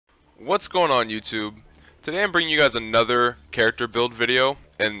What's going on, YouTube? Today I'm bringing you guys another character build video,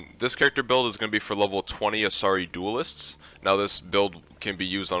 and this character build is going to be for level 20 Asari Duelists. Now this build can be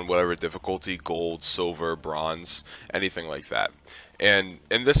used on whatever difficulty, gold, silver, bronze, anything like that. And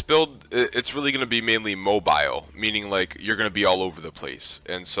in this build, it's really going to be mainly mobile, meaning like you're going to be all over the place.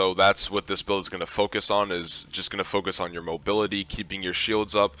 And so that's what this build is going to focus on, is just going to focus on your mobility, keeping your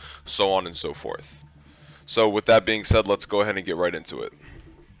shields up, so on and so forth. So with that being said, let's go ahead and get right into it.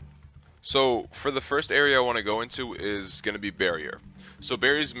 So for the first area I want to go into is going to be barrier. So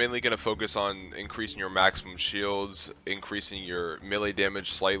barrier is mainly going to focus on increasing your maximum shields, increasing your melee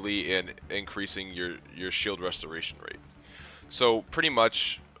damage slightly, and increasing your shield restoration rate. So pretty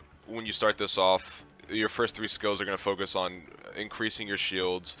much when you start this off, your first three skills are going to focus on increasing your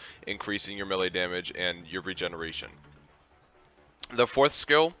shields, increasing your melee damage, and your regeneration. The fourth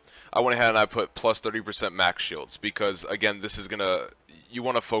skill, I went ahead and I put plus 30% max shields because again, this is going to, you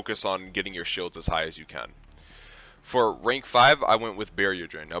want to focus on getting your shields as high as you can. For rank 5, I went with Barrier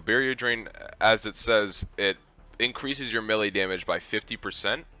Drain. Now Barrier Drain, as it says, it increases your melee damage by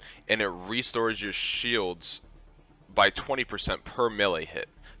 50% and it restores your shields by 20% per melee hit.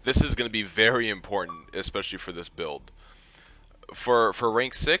 This is going to be very important, especially for this build. For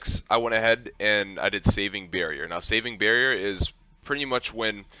rank 6, I went ahead and I did Saving Barrier. Now Saving Barrier is pretty much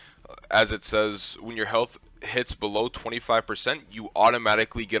when, as it says, when your health hits below 25%, you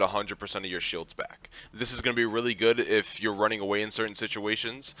automatically get 100% of your shields back. This is going to be really good if you're running away in certain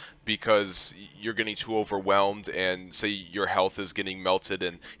situations because you're getting too overwhelmed and say your health is getting melted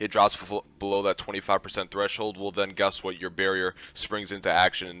and it drops below that 25% threshold. Well, then guess what? Your barrier springs into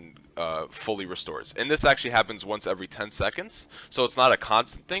action and fully restores. And this actually happens once every 10 seconds. So it's not a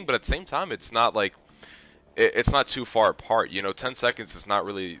constant thing, but at the same time, it's not like it's not too far apart. You know, 10 seconds is not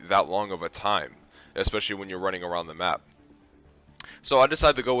really that long of a time, especially when you're running around the map. So I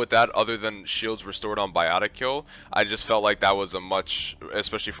decided to go with that. Other than shields restored on biotic kill, I just felt like that was a much,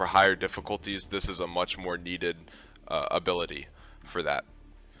 especially for higher difficulties, this is a much more needed ability for that.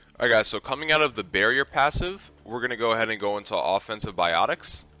 Alright guys, so coming out of the barrier passive, we're going to go ahead and go into offensive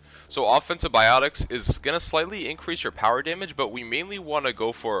biotics. So offensive biotics is going to slightly increase your power damage, but we mainly want to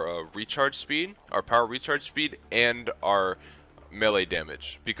go for recharge speed, our power recharge speed, and our melee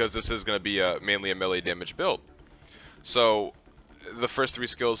damage, because this is going to be mainly a melee damage build. So the first three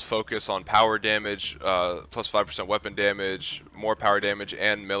skills focus on power damage, plus 5% weapon damage, more power damage,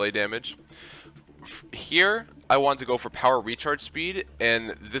 and melee damage. Here I want to go for power recharge speed,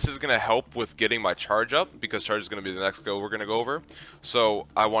 and this is going to help with getting my charge up, because charge is going to be the next skill we're going to go over. So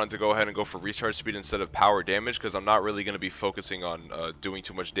I wanted to go ahead and go for recharge speed instead of power damage, because I'm not really going to be focusing on doing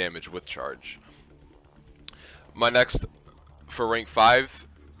too much damage with charge. For rank 5,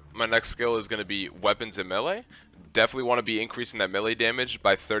 my next skill is going to be weapons and melee. Definitely want to be increasing that melee damage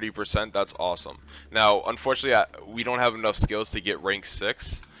by 30%. That's awesome. Now, unfortunately, we don't have enough skills to get rank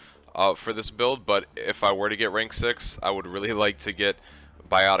 6 for this build, but if I were to get rank 6, I would really like to get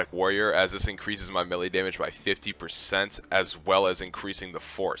Biotic Warrior, as this increases my melee damage by 50% as well as increasing the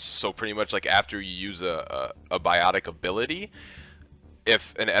force. So pretty much like after you use a biotic ability,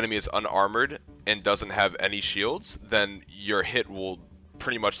 if an enemy is unarmored and doesn't have any shields, then your hit will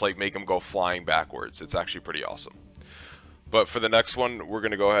pretty much like make them go flying backwards. It's actually pretty awesome. But for the next one, we're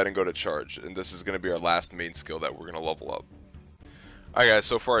going to go ahead and go to charge, and this is going to be our last main skill that we're going to level up. Alright guys,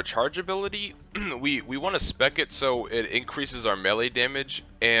 so for our charge ability, we want to spec it so it increases our melee damage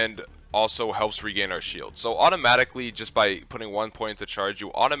and also helps regain our shield. So automatically, just by putting 1 point to charge,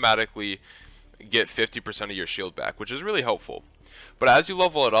 you automatically get 50% of your shield back, which is really helpful. But as you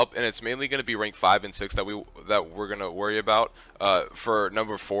level it up, and it's mainly going to be rank 5 and 6 that we're going to worry about. For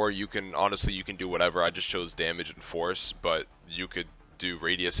number 4, you can do whatever. I just chose damage and force, but you could do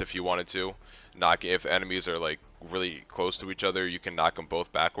radius if you wanted to. If enemies are like really close to each other, you can knock them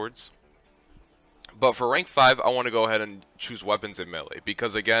both backwards. But for rank 5, I want to go ahead and choose weapons and melee,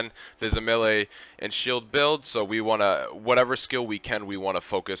 because again, there's a melee and shield build, so we want to, whatever skill we want to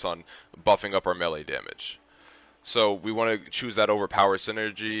focus on buffing up our melee damage. So we want to choose that over power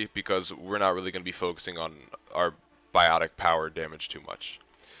synergy, because we're not really going to be focusing on our biotic power damage too much.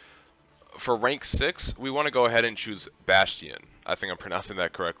 For rank 6, we want to go ahead and choose Bastion. I think I'm pronouncing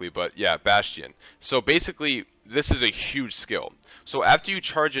that correctly, but yeah, Bastion. So basically, this is a huge skill. So after you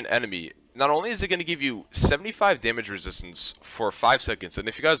charge an enemy, not only is it going to give you 75 damage resistance for 5 seconds, and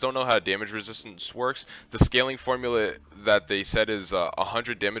if you guys don't know how damage resistance works, the scaling formula that they said is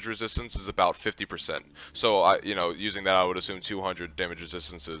 100 damage resistance is about 50%. So, you know, using that, I would assume 200 damage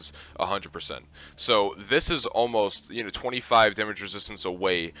resistance is 100%. So this is almost, you know, 25 damage resistance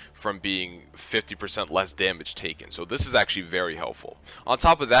away from being 50% less damage taken. So this is actually very helpful. On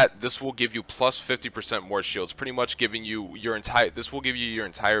top of that, this will give you plus 50% more shields, pretty much giving you your this will give you your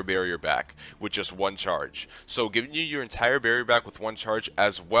entire barrier back with just one charge. So giving you your entire barrier back with one charge,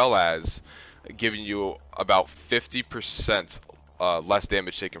 as well as giving you about 50% less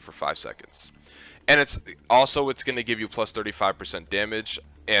damage taken for 5 seconds. And it's going to give you plus 35% damage,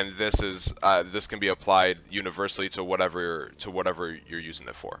 and this can be applied universally to whatever you're using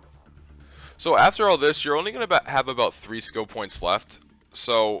it for. So after all this, you're only going to have about 3 skill points left.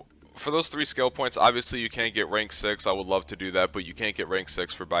 So for those 3 skill points, obviously you can't get rank 6. I would love to do that, but you can't get rank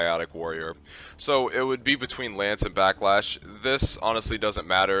 6 for Biotic Warrior. So it would be between Lance and Backlash. This honestly doesn't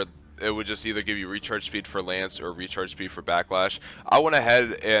matter. It would just either give you recharge speed for Lance or recharge speed for Backlash. I went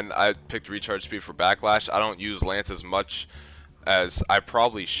ahead and I picked recharge speed for Backlash. I don't use Lance as much as I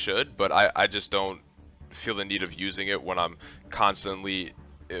probably should, but I just don't feel the need of using it when I'm constantly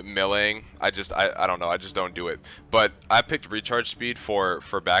meleeing. I don't know, I just don't do it. But I picked recharge speed for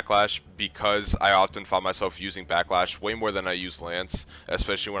Backlash because I often find myself using Backlash way more than I use Lance,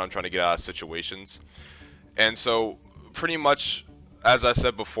 especially when I'm trying to get out of situations. And so pretty much, as I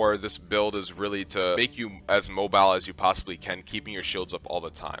said before, this build is really to make you as mobile as you possibly can, keeping your shields up all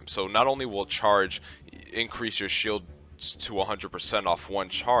the time. So not only will charge increase your shield to 100% off one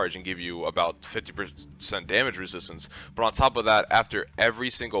charge and give you about 50% damage resistance, but on top of that, after every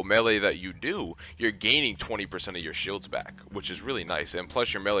single melee that you do, you're gaining 20% of your shields back, which is really nice. And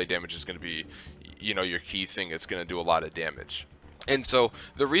plus your melee damage is going to be, you know, your key thing. It's going to do a lot of damage. And so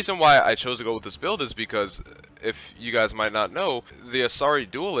the reason why I chose to go with this build is because, if you guys might not know, the Asari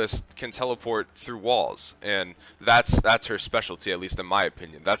Duelist can teleport through walls, and that's her specialty, at least in my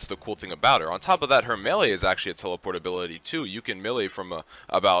opinion. That's the cool thing about her. On top of that, her melee is actually a teleport ability too. You can melee from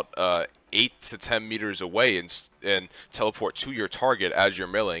about 8 to 10 meters away and teleport to your target as you're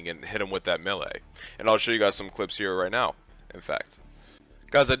meleeing and hit him with that melee. And I'll show you guys some clips here right now, in fact.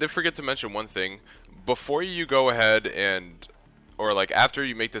 Guys, I did forget to mention one thing. Before you go ahead and, or like after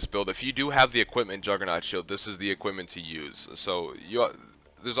you make this build, if you do have the equipment Juggernaut Shield, this is the equipment to use. So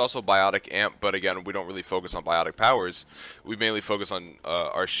there's also Biotic Amp, but again, we don't really focus on Biotic powers. We mainly focus on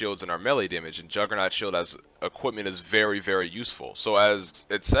our shields and our melee damage, and Juggernaut Shield as equipment is very, very useful. So as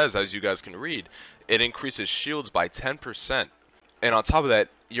it says, as you guys can read, it increases shields by 10%. And on top of that,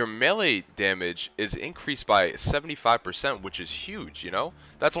 your melee damage is increased by 75%, which is huge, you know?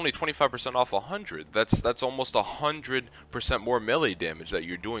 That's only 25% off 100. That's almost 100% more melee damage that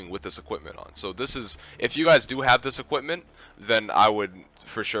you're doing with this equipment on. So this is, if you guys do have this equipment, then I would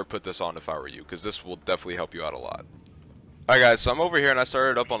for sure put this on if I were you, because this will definitely help you out a lot. Alright guys, so I'm over here and I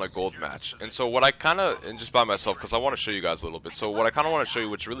started up on a gold match. And so what I and just by myself, because I want to show you guys a little bit. So what I kind of want to show you,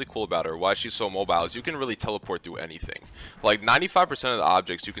 what's really cool about her, why she's so mobile, is you can really teleport through anything. Like 95% of the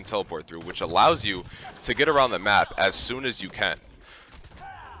objects you can teleport through, which allows you to get around the map as soon as you can.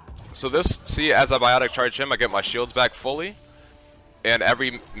 So this, see, as I Biotic charge him, I get my shields back fully. And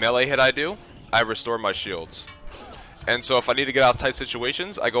every melee hit I do, I restore my shields. And so if I need to get out of tight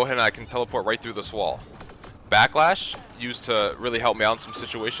situations, I go ahead and I can teleport right through this wall. Backlash, used to really help me out in some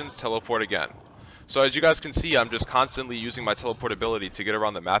situations, teleport again. So as you guys can see, I'm just constantly using my teleport ability to get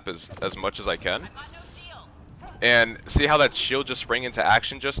around the map as much as I can. And see how that shield just sprang into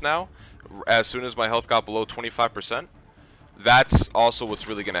action just now, as soon as my health got below 25%? That's also what's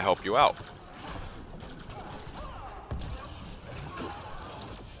really going to help you out.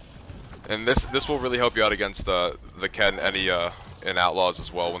 And this will really help you out against the Ken, and Outlaws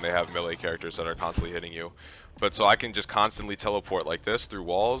as well, when they have melee characters that are constantly hitting you. But so I can just constantly teleport like this through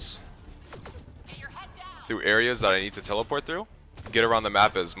walls, through areas that I need to teleport through, get around the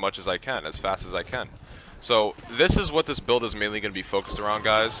map as much as I can, as fast as I can. So this is what this build is mainly going to be focused around,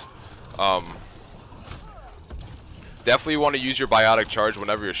 guys. Definitely want to use your Biotic charge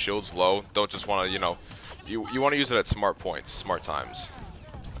whenever your shield's low. Don't just want to, you know, you want to use it at smart points, smart times.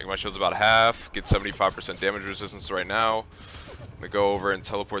 Like my shield's about half, get 75% damage resistance right now. I'm gonna go over and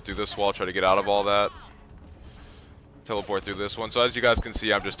teleport through this wall, try to get out of all that. Teleport through this one. So as you guys can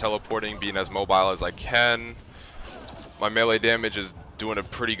see, I'm just teleporting, being as mobile as I can. My melee damage is doing a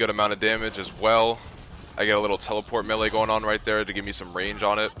pretty good amount of damage as well. I get a little teleport melee going on right there to give me some range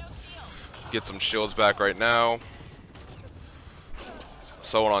on it. Get some shields back right now.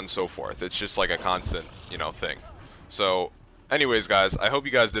 So on and so forth. It's just like a constant, you know, thing. So anyways, guys, I hope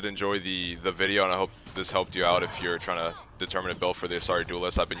you guys did enjoy the video, and I hope this helped you out if you're trying to determine a build for the Asari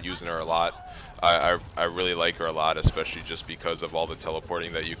Duelist. I've been using her a lot. I really like her a lot, especially just because of all the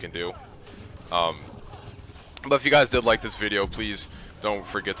teleporting that you can do. But if you guys did like this video, please don't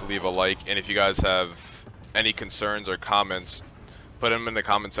forget to leave a like, and if you guys have any concerns or comments, put them in the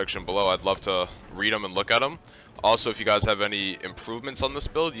comment section below. I'd love to read them and look at them. Also, if you guys have any improvements on this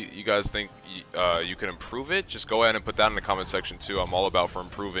build, you guys think you can improve it, just go ahead and put that in the comment section too. I'm all about for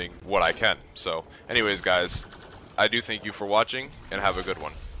improving what I can. So anyways, guys, I do thank you for watching, and have a good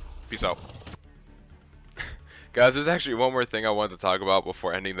one. Peace out. Guys, there's actually one more thing I wanted to talk about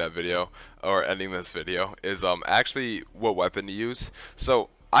before ending that video, or ending this video, is actually what weapon to use. So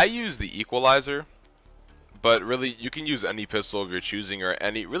I use the equalizer, but really you can use any pistol if you're choosing, or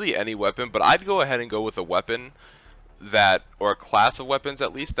really any weapon, but I'd go ahead and go with a weapon that, or a class of weapons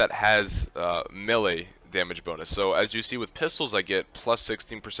at least, that has melee damage bonus. So as you see with pistols, I get plus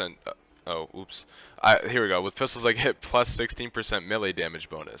 16%. Oh, oops. Here we go. With pistols, I get plus 16% melee damage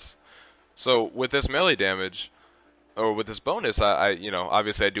bonus. So with this melee damage, or with this bonus, you know,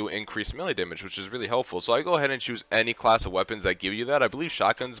 obviously I do increase melee damage, which is really helpful. So I go ahead and choose any class of weapons that give you that. I believe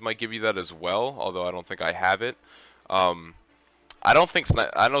shotguns might give you that as well, although I don't think I have it. I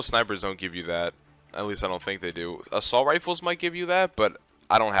know snipers don't give you that. At least I don't think they do. Assault rifles might give you that, but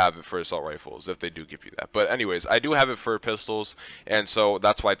I don't have it for assault rifles, if they do give you that. But anyways, I do have it for pistols, and so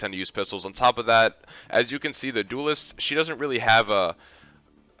that's why I tend to use pistols. On top of that, as you can see, the Duelist, she doesn't really have a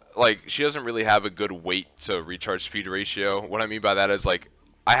good weight to recharge speed ratio. What I mean by that is, like,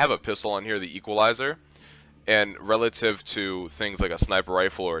 I have a pistol on here, the equalizer, and relative to things like a sniper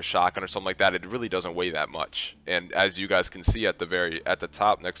rifle or a shotgun or something like that, it really doesn't weigh that much. And as you guys can see at the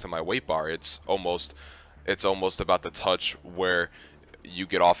top next to my weight bar, it's almost about to touch where you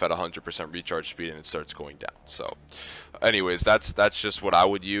get off at 100% recharge speed and it starts going down. So anyways, that's just what I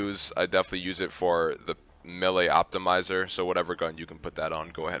would use. I definitely use it for the melee optimizer, so whatever gun you can put that on,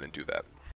 go ahead and do that.